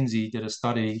mean, McKinsey did a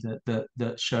study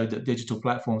that showed that digital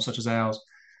platforms such as ours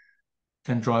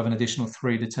can drive an additional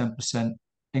 3 to 10%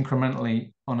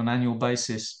 incrementally on an annual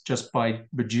basis, just by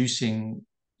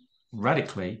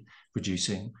radically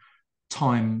reducing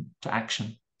time to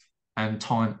action and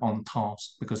time on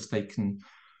task, because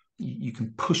you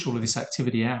can push all of this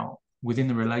activity out within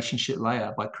the relationship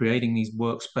layer by creating these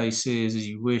workspaces as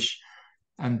you wish,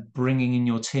 and bringing in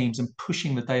your teams and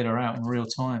pushing the data out in real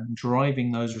time,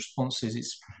 driving those responses.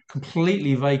 It's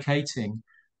completely vacating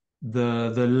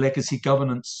the legacy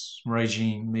governance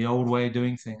regime, the old way of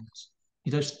doing things.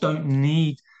 You just don't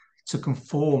need to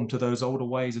conform to those older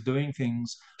ways of doing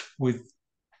things with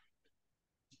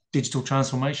digital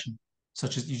transformation,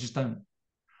 such as you just don't.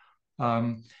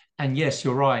 Um, and yes,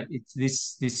 you're right.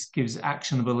 This gives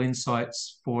actionable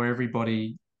insights for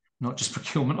everybody, not just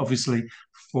procurement, obviously,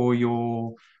 for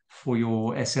your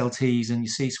SLTs and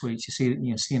your C-suites. You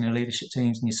see, senior leadership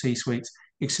teams and your C-suites,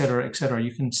 et cetera, et cetera.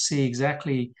 You can see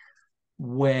exactly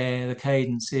where the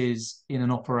cadence is in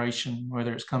an operation,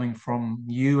 whether it's coming from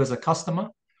you as a customer,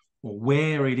 or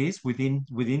where it is within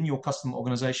your customer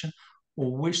organization,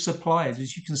 or which suppliers.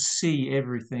 As you can see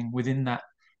everything within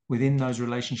those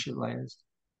relationship layers,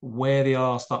 where the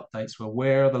last updates were,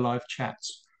 where are the live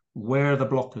chats, where are the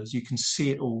blockers. You can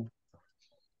see it all.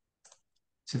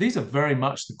 So these are very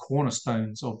much the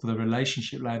cornerstones of the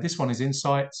relationship layer. This one is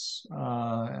insights.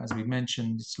 As we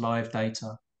mentioned, it's live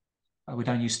data. We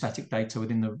don't use static data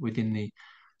within the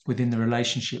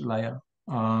relationship layer.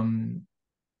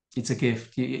 It's a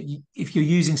gift. If you're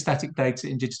using static data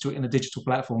in a digital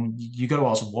platform, you got to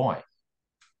ask why.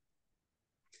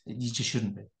 You just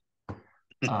shouldn't be.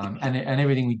 And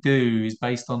everything we do is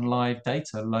based on live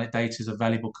data. Live data is a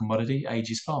valuable commodity,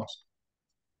 ages fast.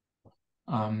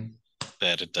 Um,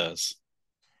 That it does.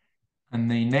 and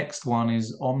the next one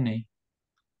is Omni,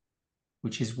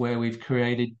 which is where we've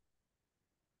created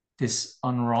this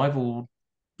unrivaled,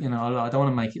 I don't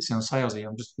want to make it sound salesy.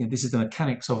 I'm just, this is the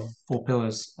mechanics of four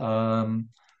pillars.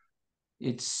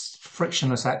 It's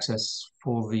frictionless access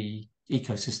for the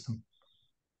ecosystem.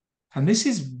 And this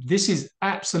is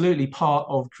absolutely part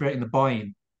of creating the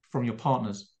buy-in from your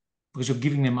partners because you're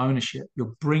giving them ownership.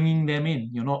 You're bringing them in.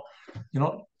 You're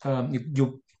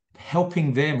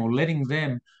helping them or letting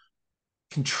them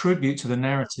contribute to the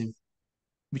narrative,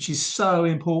 which is so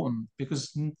important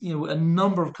because a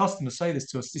number of customers say this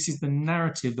to us. This is the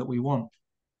narrative that we want.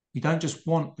 We don't just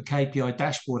want the KPI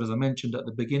dashboard, as I mentioned at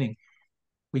the beginning.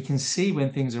 We can see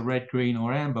when things are red, green,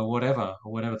 or amber, or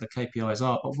whatever the KPIs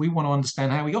are, but we want to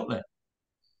understand how we got there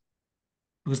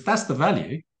because that's the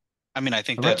value. I mean, I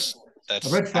think A red, a that's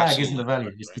red flag isn't the absolutely value;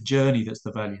 correct, it's right? the journey that's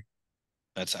the value.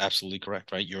 That's absolutely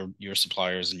correct, right? Your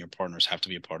suppliers and your partners have to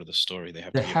be a part of the story. They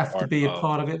have They to be a have to part be a of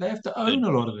part of it. They have to the own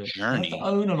a lot of it. They have to journey.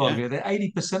 own a lot of Yeah, it. They're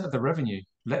 80% of the revenue.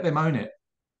 Let them own it.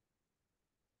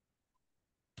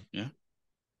 yeah.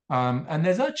 And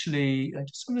there's actually, I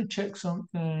just want to check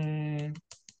something.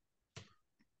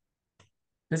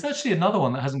 There's actually another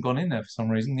one that hasn't gone in there for some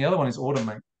reason. The other one is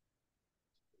automate.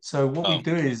 So what we Oh,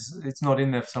 do is it's not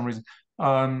in there for some reason.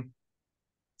 Um,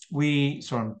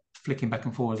 sorry, I'm flicking back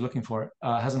and forwards looking for it.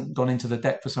 Hasn't gone into the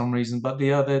deck for some reason. But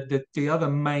the other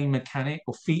main mechanic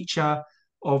or feature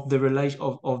of the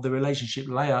relationship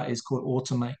layer is called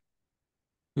automate,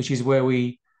 which is where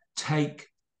we take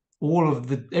all of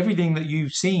the everything that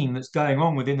you've seen that's going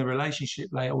on within the relationship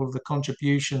layer, all of the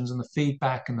contributions and the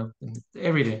feedback and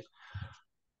everything,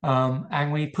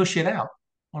 and we push it out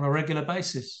on a regular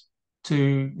basis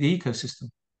to the ecosystem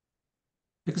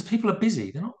because people are busy.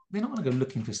 They're not going to go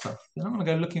looking for stuff. They're not going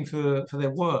to go looking for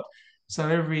their work. So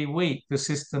every week the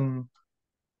system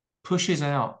pushes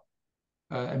out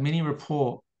a mini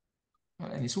report,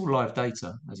 and it's all live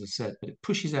data, as I said, but it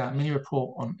pushes out a mini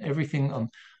report on everything on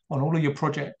all of your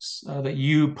projects that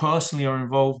you personally are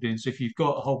involved in. So if you've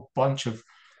got a whole bunch of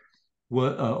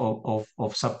work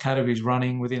of subcategories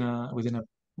running within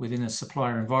a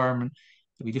supplier environment.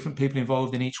 There'll be different people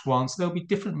involved in each one. So there'll be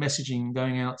different messaging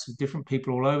going out to different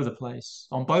people all over the place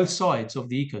on both sides of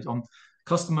the eco, on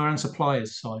customer and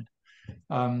suppliers side,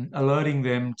 alerting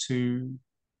them to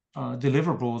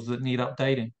deliverables that need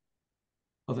updating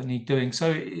or that need doing.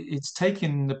 So it's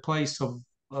taken the place of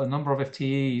a number of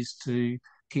FTEs to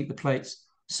keep the plates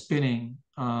spinning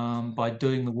by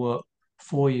doing the work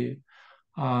for you.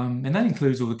 And that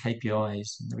includes all the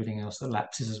KPIs and everything else that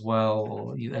lapses as well,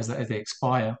 or as they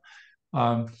expire.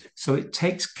 So it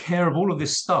takes care of all of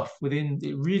this stuff within,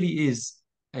 it really is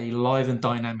a live and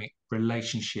dynamic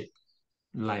relationship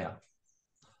layer,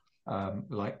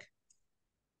 like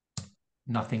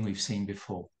nothing we've seen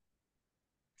before.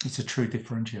 It's a true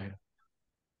differentiator.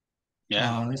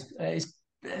 yeah. As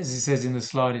it says in the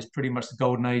slide, it's pretty much the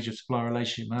golden age of supplier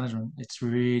relationship management. It's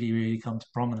really, really come to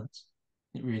prominence.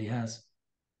 It really has.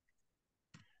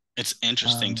 It's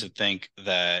interesting Um, to think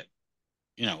that,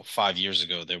 5 years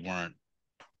ago there weren't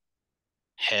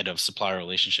head of supplier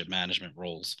relationship management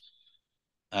roles.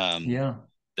 Um, yeah.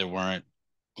 there weren't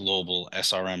global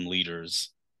SRM leaders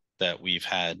that we've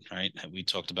had, right? We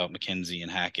talked about McKinsey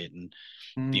and Hackett and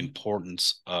the Mm.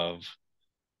 importance of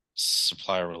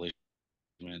supplier relationship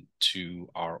to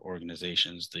our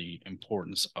organizations, the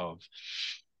importance of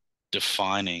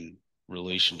defining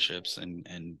relationships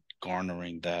and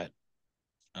garnering that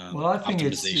Well, I think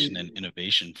optimization and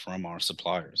innovation from our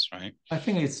suppliers, right?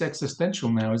 it's existential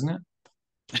now, isn't it?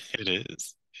 It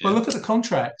is. Well, Yeah. look at the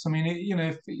contracts. I mean,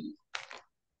 if we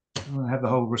have the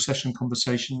whole recession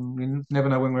conversation, we never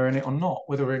know when we're in it or not,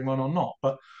 whether we're in one or not.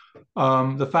 But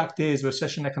the fact is,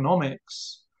 recession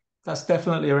economics, that's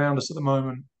definitely around us at the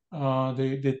moment.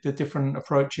 The different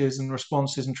approaches and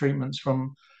responses and treatments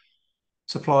from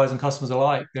suppliers and customers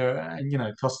alike.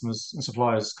 And customers and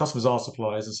suppliers. Customers are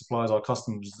suppliers, and suppliers are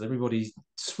customers. Everybody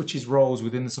switches roles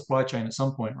within the supply chain at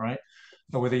some point, right?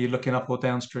 Or whether you're looking up or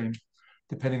downstream,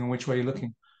 depending on which way you're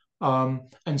looking.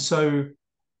 And so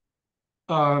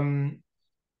um,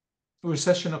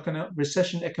 recession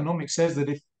economics says that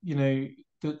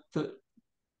that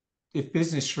if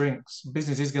business shrinks,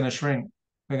 business is going to shrink.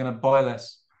 We're going to buy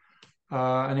less,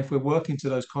 and if we're working to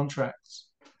those contracts,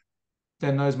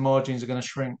 then those margins are going to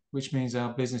shrink, which means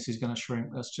our business is going to shrink.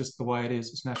 That's just the way it is.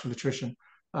 It's natural attrition.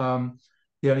 Um,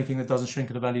 the only thing that doesn't shrink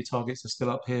are the value targets are still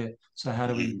up here. So how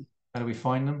do we Mhm. how do we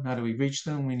find them? How do we reach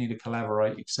them? We need to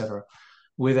collaborate, etc.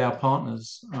 with our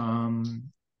partners.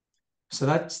 So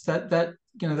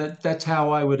that's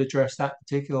how I would address that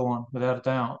particular one, without a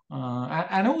doubt.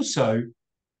 And also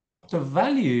the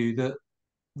value that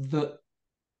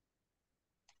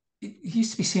it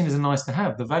used to be seen as a nice to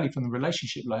have, the value from the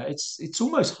relationship layer. It's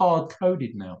almost hard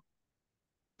coded now.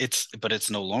 But it's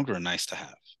no longer a nice to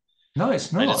have, No,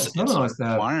 it's right? not. It's It's not a it's a nice to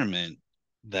have. requirement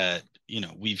that,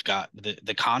 we've got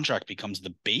the contract becomes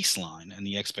the baseline, and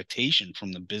the expectation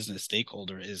from the business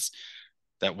stakeholder is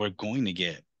that we're going to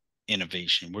get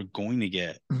innovation, we're going to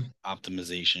get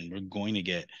optimization, we're going to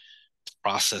get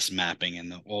process mapping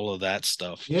and all of that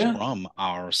stuff Yeah, from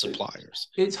our suppliers.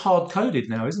 it's hard coded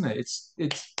now, isn't it? It's Yeah,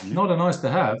 not a nice to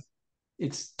have.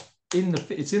 It's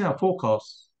it's in our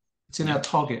forecasts. It's in yeah, our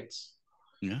targets.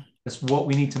 yeah. That's what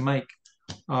we need to make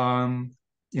um,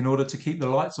 in order to keep the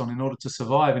lights on, in order to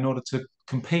survive, in order to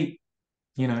compete.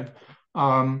 You know,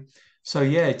 um, so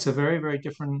yeah, it's a very very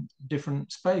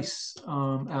different space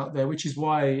out there, which is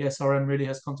why SRM really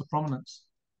has come to prominence.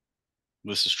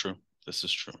 This is true. This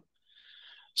is true.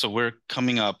 So we're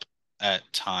coming up at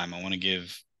time. I want to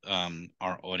give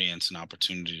our audience an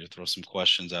opportunity to throw some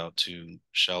questions out to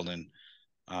Sheldon,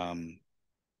 um,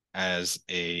 as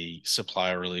a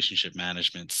supplier relationship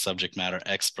management subject matter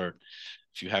expert.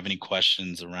 If you have any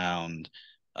questions around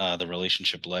the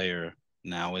relationship layer,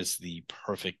 now is the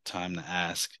perfect time to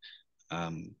ask.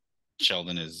 Um,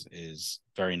 Sheldon is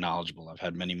very knowledgeable. I've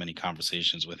had many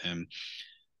conversations with him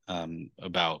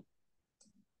about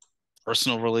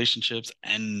personal relationships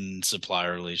and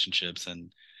supplier relationships.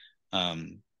 And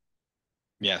um,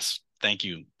 yes, thank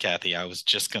you, Kathy. I was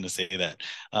just going to say that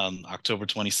October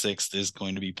 26th is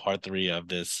going to be part three of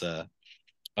this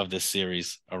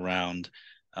series around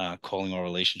calling all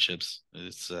relationships.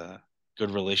 It's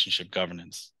good relationship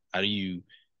governance. How do you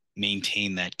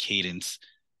maintain that cadence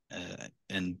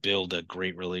and build a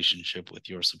great relationship with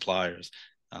your suppliers?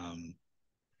 Um,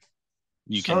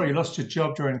 you Sorry, can, you lost your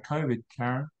job during COVID,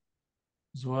 Karen,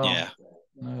 as yeah.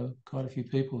 well. Quite a few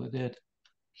people that did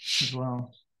as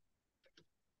well.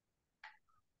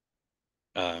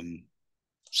 Um,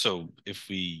 so if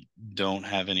we don't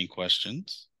have any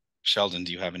questions, Sheldon,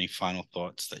 do you have any final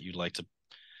thoughts that you'd like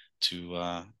to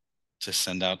uh, to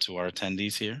send out to our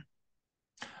attendees here?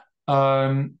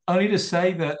 Only to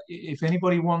say that if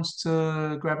anybody wants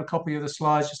to grab a copy of the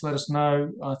slides, just let us know.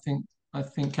 I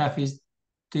think Kathy's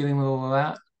dealing with all of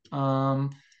that.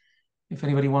 If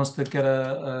anybody wants to get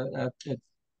a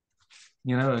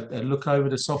look over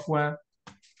the software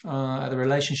at the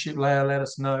relationship layer, let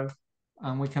us know,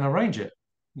 and we can arrange it.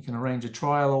 We can arrange a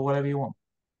trial or whatever you want.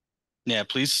 Yeah,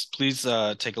 please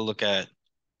take a look at,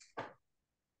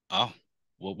 oh,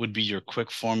 what would be your quick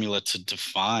formula to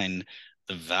define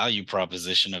the value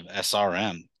proposition of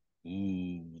SRM?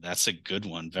 Ooh, that's a good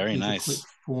one. Very Here's a quick nice.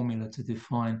 formula to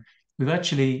define.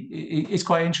 It's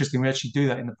quite interesting. We actually do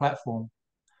that in the platform.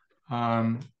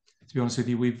 To be honest with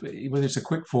you, whether it's a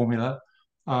quick formula,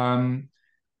 um,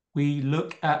 we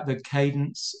look at the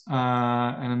cadence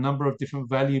and a number of different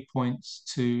value points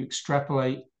to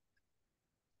extrapolate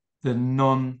the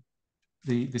non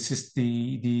the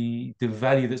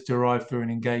value that's derived through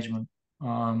an engagement.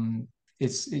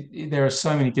 There are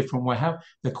so many different ways. How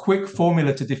the quick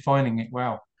formula to defining it?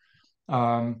 Wow.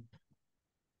 Um,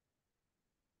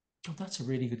 God, that's a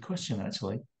really good question,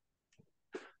 actually.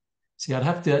 See, I'd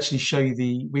have to actually show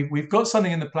you we've got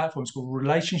something in the platform. It's called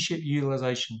relationship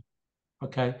utilization.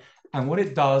 Okay. And what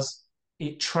it does,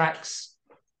 it tracks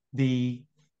the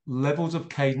levels of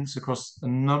cadence across a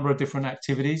number of different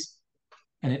activities,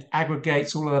 and it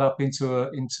aggregates all of that up into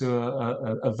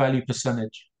a value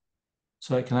percentage.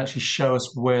 So it can actually show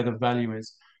us where the value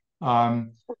is.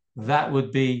 That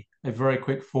would be a very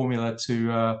quick formula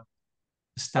to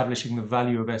establishing the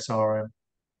value of SRM.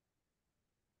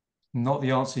 Not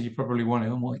the answer you probably wanted.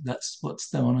 Oh, my, that's what's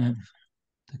that one I have.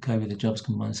 The code with the jobs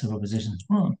combine several positions.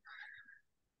 Oh,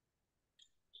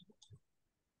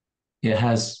 it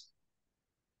has.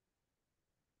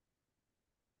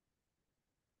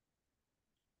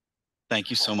 Thank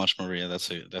you so much, Maria.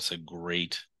 That's a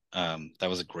great that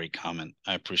was a great comment.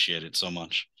 I appreciate it so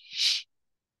much.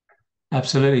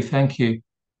 Absolutely. Thank you.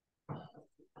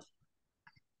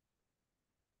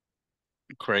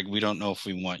 Craig, we don't know if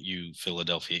we want you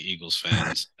Philadelphia Eagles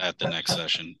fans at the next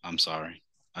session. I'm sorry.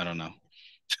 I don't know.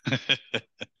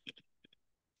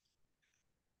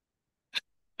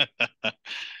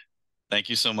 Thank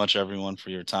you so much, everyone, for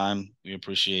your time. We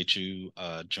appreciate you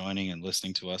joining and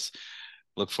listening to us.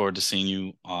 Look forward to seeing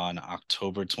you on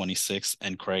October 26th.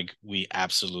 And Craig, we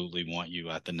absolutely want you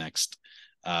at the next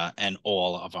and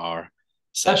all of our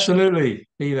sessions. Absolutely.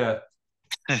 Be there.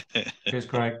 Cheers,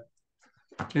 Craig.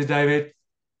 Cheers, David.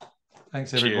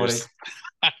 Thanks, everybody.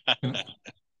 Cheers.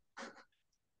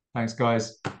 Thanks,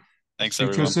 guys. Thanks,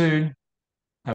 Speak to you everyone. soon.